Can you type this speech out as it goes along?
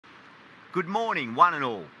Good morning, one and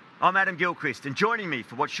all. I'm Adam Gilchrist, and joining me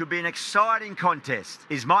for what should be an exciting contest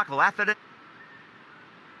is Michael Atherton.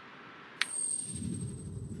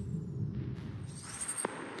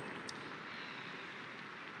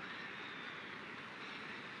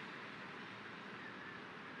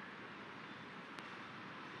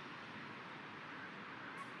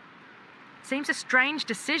 Seems a strange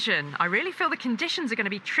decision. I really feel the conditions are going to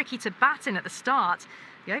be tricky to bat in at the start.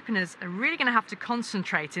 The openers are really going to have to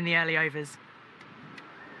concentrate in the early overs.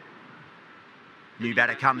 New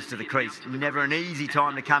batter comes to the crease. Never an easy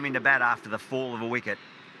time to come into bat after the fall of a wicket.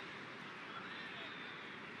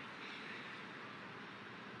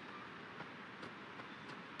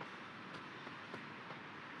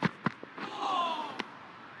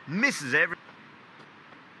 Misses every...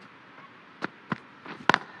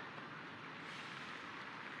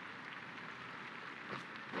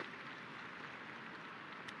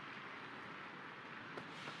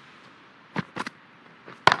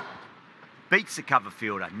 Beats the cover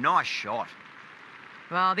fielder. Nice shot.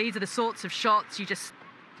 Well, these are the sorts of shots you just...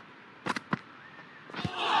 The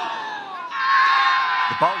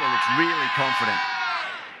bowler looks really confident.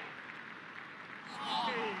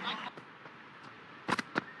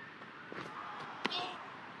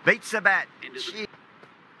 Beats the bat.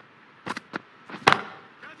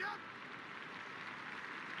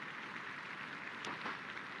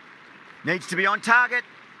 Needs to be on target.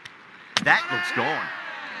 That looks gone.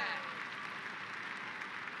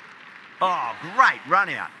 Oh, great run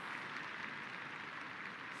out.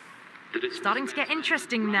 Starting to get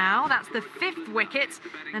interesting now. That's the 5th wicket,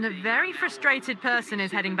 and a very frustrated person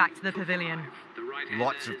is heading back to the pavilion.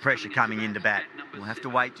 Lots of pressure coming into bat. We'll have to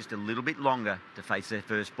wait just a little bit longer to face their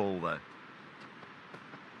first ball, though.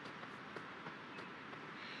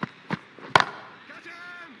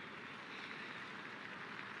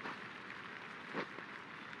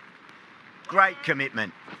 Great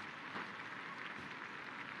commitment.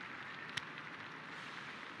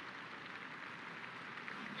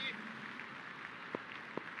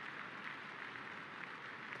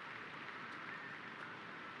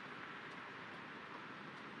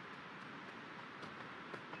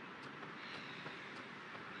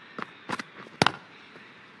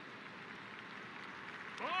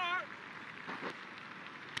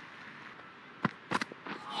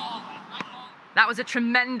 That was a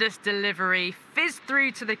tremendous delivery. Fizzed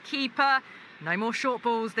through to the keeper. No more short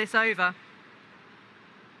balls this over.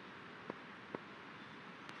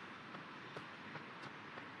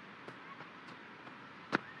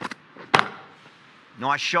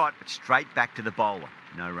 Nice shot, but straight back to the bowler.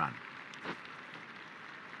 No run.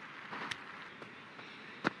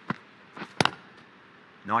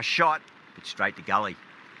 Nice shot, but straight to gully.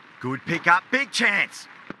 Good pick up, big chance.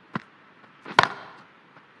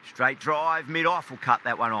 Straight drive, mid-off will cut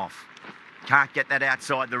that one off. Can't get that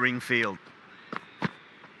outside the ring field.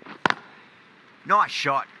 Nice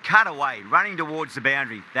shot, cut away, running towards the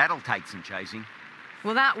boundary. That'll take some chasing.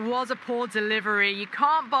 Well, that was a poor delivery. You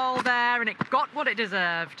can't bowl there, and it got what it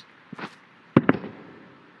deserved.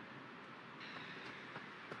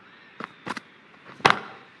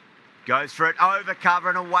 Goes for it, over cover,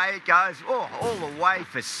 and away it goes. Oh, all the way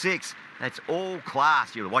for 6. That's all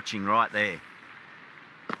class you're watching right there.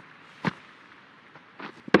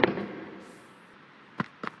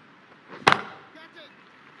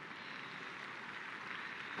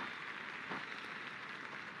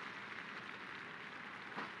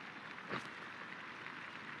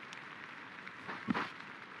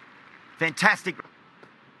 Fantastic.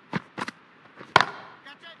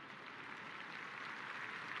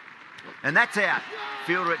 And that's out.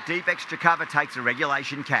 Fielder at deep extra cover takes a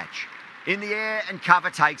regulation catch. In the air, and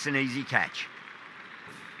cover takes an easy catch.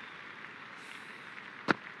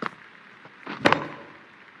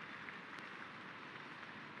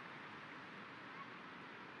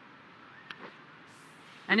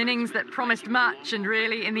 An innings that promised much and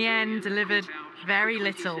really, in the end, delivered very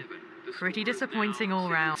little. Pretty disappointing all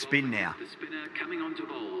round. Spin now. The spinner coming on to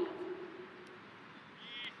bowl.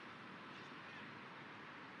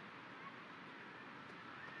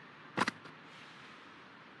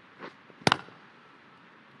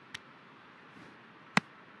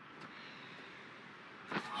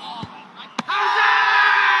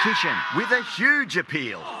 Kishan with a huge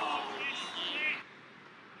appeal.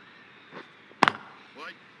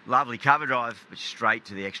 Lovely cover drive, but straight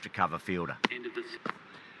to the extra cover fielder. End of the...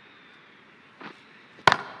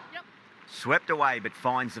 Swept away, but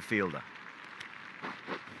finds the fielder.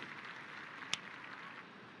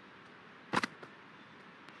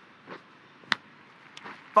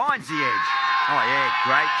 Finds the edge. Oh yeah,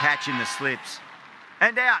 great catch in the slips.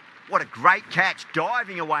 And out. What a great catch,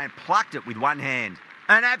 diving away and plucked it with one hand.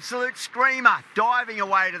 An absolute screamer, diving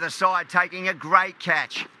away to the side, taking a great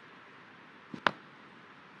catch.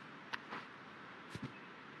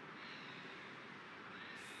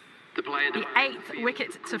 The 8th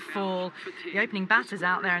wicket to fall. The opening batters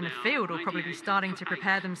out there in the field will probably be starting to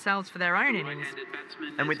prepare themselves for their own innings.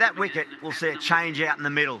 And with that wicket, we'll see a change out in the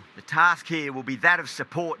middle. The task here will be that of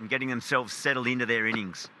support and getting themselves settled into their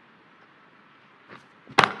innings.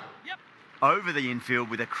 Over the infield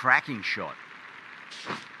with a cracking shot.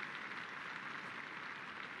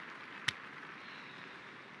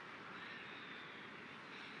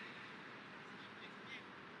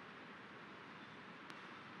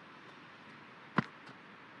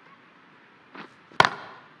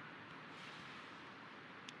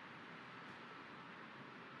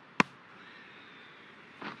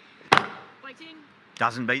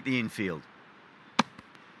 Doesn't beat the infield.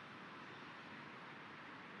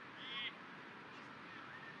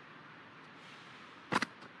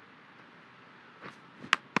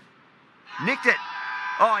 Nicked it.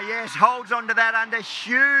 Oh yes, holds on to that under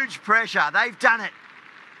huge pressure. They've done it.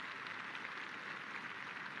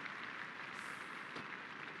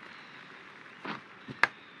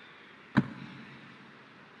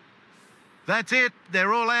 That's it.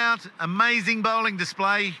 They're all out. Amazing bowling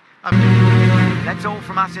display. That's all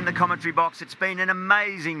from us in the commentary box. It's been an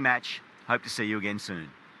amazing match. Hope to see you again soon.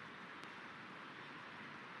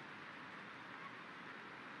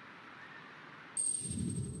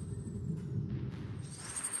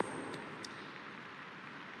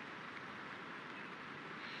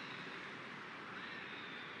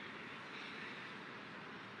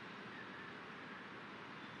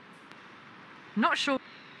 Not sure.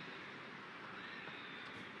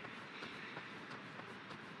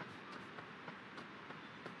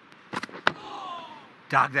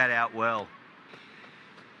 Dug that out well.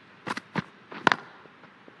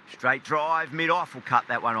 Straight drive, mid-off, will cut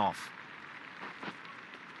that one off.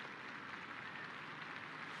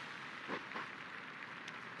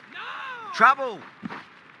 No! Trouble!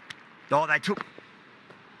 Oh, they took...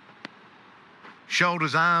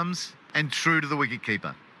 Shoulders, arms, and true to the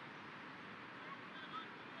wicketkeeper.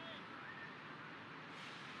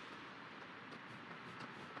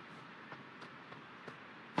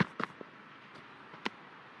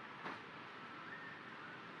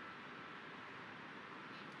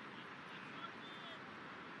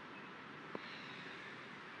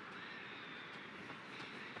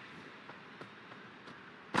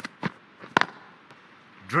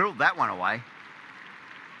 Drilled that one away.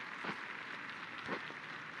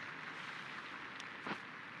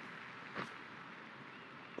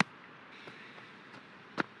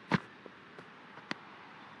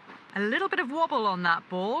 A little bit of wobble on that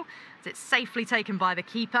ball as it's safely taken by the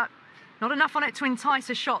keeper. Not enough on it to entice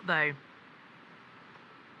a shot though.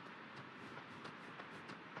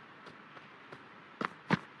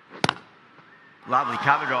 Lovely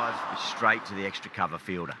cover drive, straight to the extra cover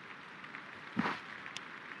fielder.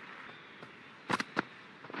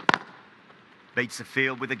 Beats the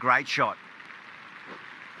field with a great shot.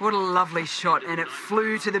 What a lovely shot, and it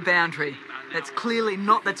flew to the boundary. That's clearly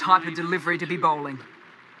not the type of delivery to be bowling.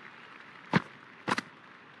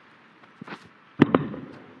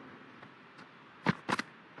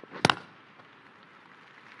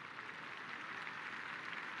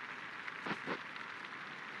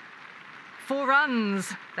 Four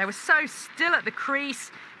runs. They were so still at the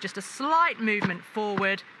crease. Just a slight movement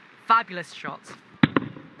forward. Fabulous shots.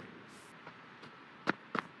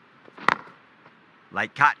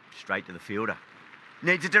 Late cut, straight to the fielder.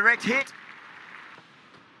 Needs a direct hit.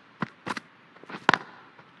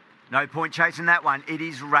 No point chasing that one. It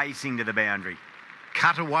is racing to the boundary.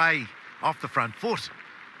 Cut away off the front foot.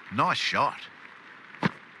 Nice shot.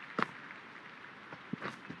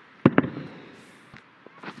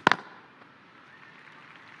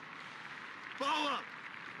 Bowler.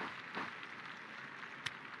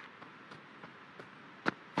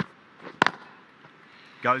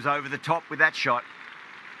 Goes over the top with that shot.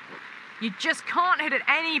 You just can't hit it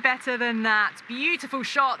any better than that. Beautiful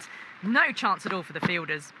shot. No chance at all for the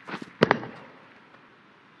fielders.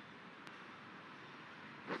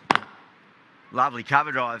 Lovely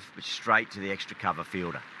cover drive, but straight to the extra cover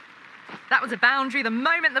fielder. That was a boundary the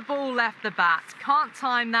moment the ball left the bat. Can't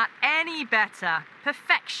time that any better.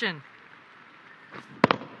 Perfection.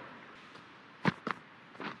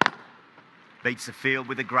 Beats the field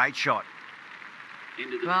with a great shot.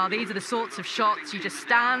 Well, these are the sorts of shots you just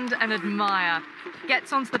stand and admire.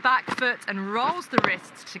 Gets onto the back foot and rolls the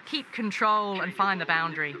wrists to keep control and find the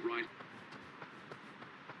boundary.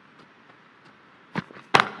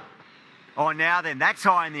 Oh, now then, that's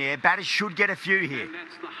high in the air. Batters should get a few here. And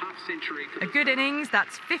that's the half century for A good innings,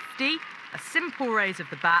 that's 50. A simple raise of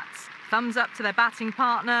the bats. Thumbs up to their batting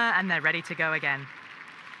partner, and they're ready to go again.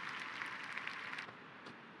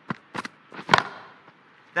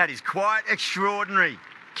 That is quite extraordinary.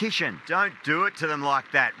 Kishan, don't do it to them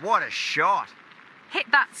like that. What a shot. Hit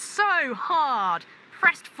that so hard.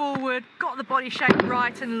 Pressed forward, got the body shape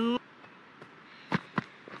right, and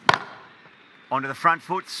Onto the front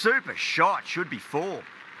foot. Super shot. Should be 4.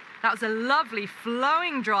 that was a lovely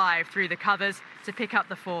flowing drive through the covers to pick up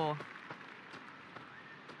the 4.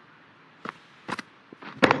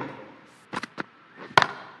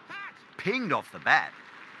 Pinged off the bat.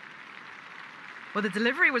 Well, the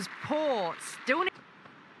delivery was poor. Still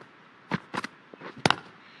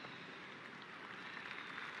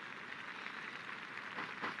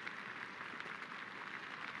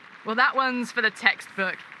Well, that one's for the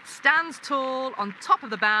textbook. Stands tall, on top of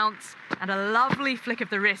the bounce, and a lovely flick of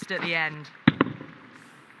the wrist at the end.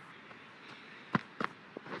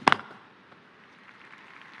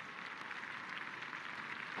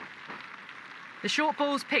 The short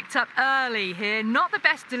ball's picked up early here. Not the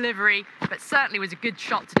best delivery, but certainly was a good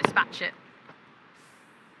shot to dispatch it.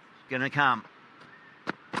 Gonna come.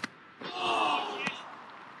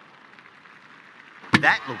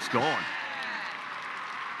 That looks gone.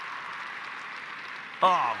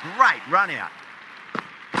 Oh, great run out.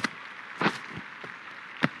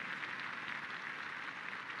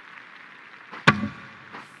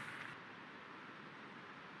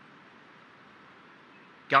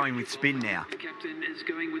 Going with spin now. the captain is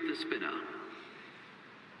going with the spinner.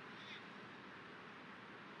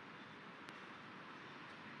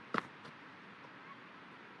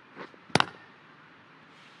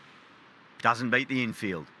 Doesn't beat the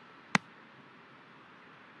infield.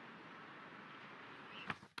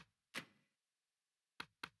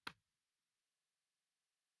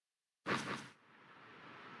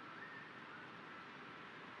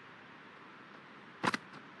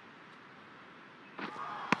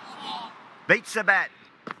 Beats the bat.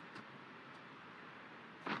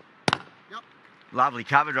 Yep. Lovely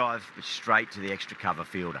cover drive, but straight to the extra cover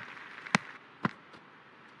fielder.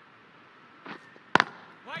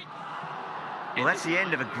 Well, that's the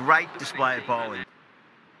end of a great display of bowling.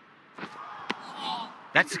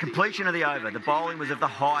 That's the completion of the over. The bowling was of the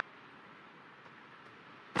high.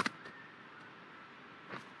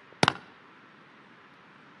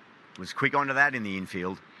 Was quick onto that in the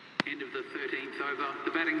infield. End of the 13th over.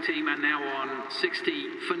 The batting team are now on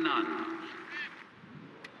 60 for none.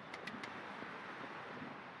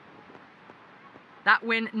 That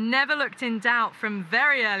win never looked in doubt from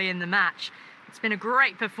very early in the match. It's been a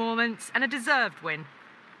great performance and a deserved win.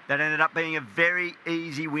 That ended up being a very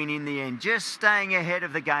easy win in the end, just staying ahead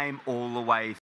of the game all the way